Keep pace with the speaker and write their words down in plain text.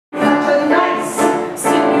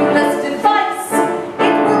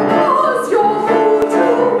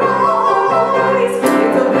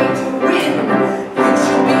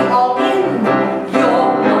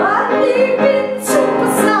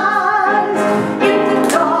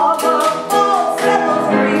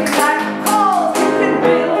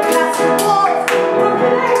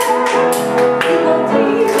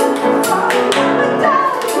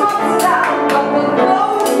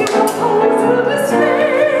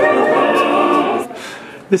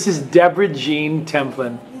This is Deborah Jean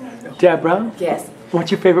Templin. Deborah? Yes.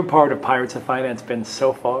 What's your favorite part of Pirates of Finance been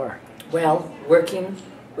so far? Well, working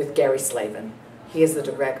with Gary Slavin. He is the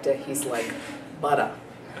director. He's like butter.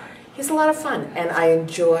 He's a lot of fun, and I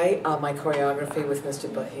enjoy my choreography with Mr.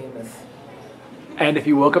 Behemoth. And if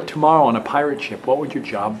you woke up tomorrow on a pirate ship, what would your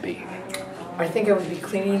job be? I think I would be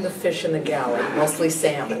cleaning the fish in the galley, mostly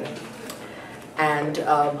salmon, and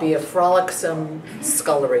be a frolicsome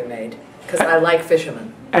scullery maid, because I like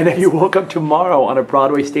fishermen. And if you woke up tomorrow on a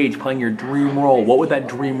Broadway stage playing your dream role, what would that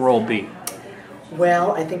dream role be?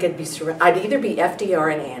 Well, I think I'd either be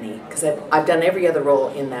FDR and Annie, because I've done every other role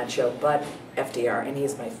in that show but FDR, and he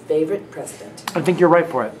is my favorite president. I think you're right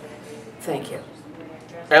for it. Thank you.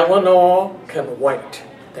 Eleanor can wait.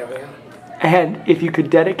 There we are. And if you could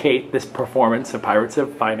dedicate this performance of Pirates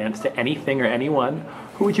of Finance to anything or anyone,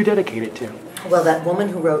 who would you dedicate it to? Well, that woman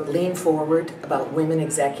who wrote Lean Forward about women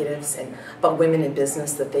executives and about women in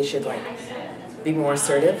business, that they should be more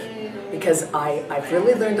assertive, because I've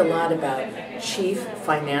really learned a lot about chief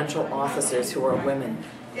financial officers who are women.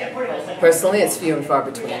 Personally, it's few and far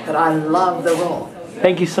between, but I love the role.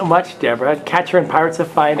 Thank you so much, Deborah. Catch her in Pirates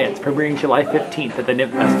of Finance, premiering July 15th at the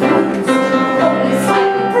NIP Festival.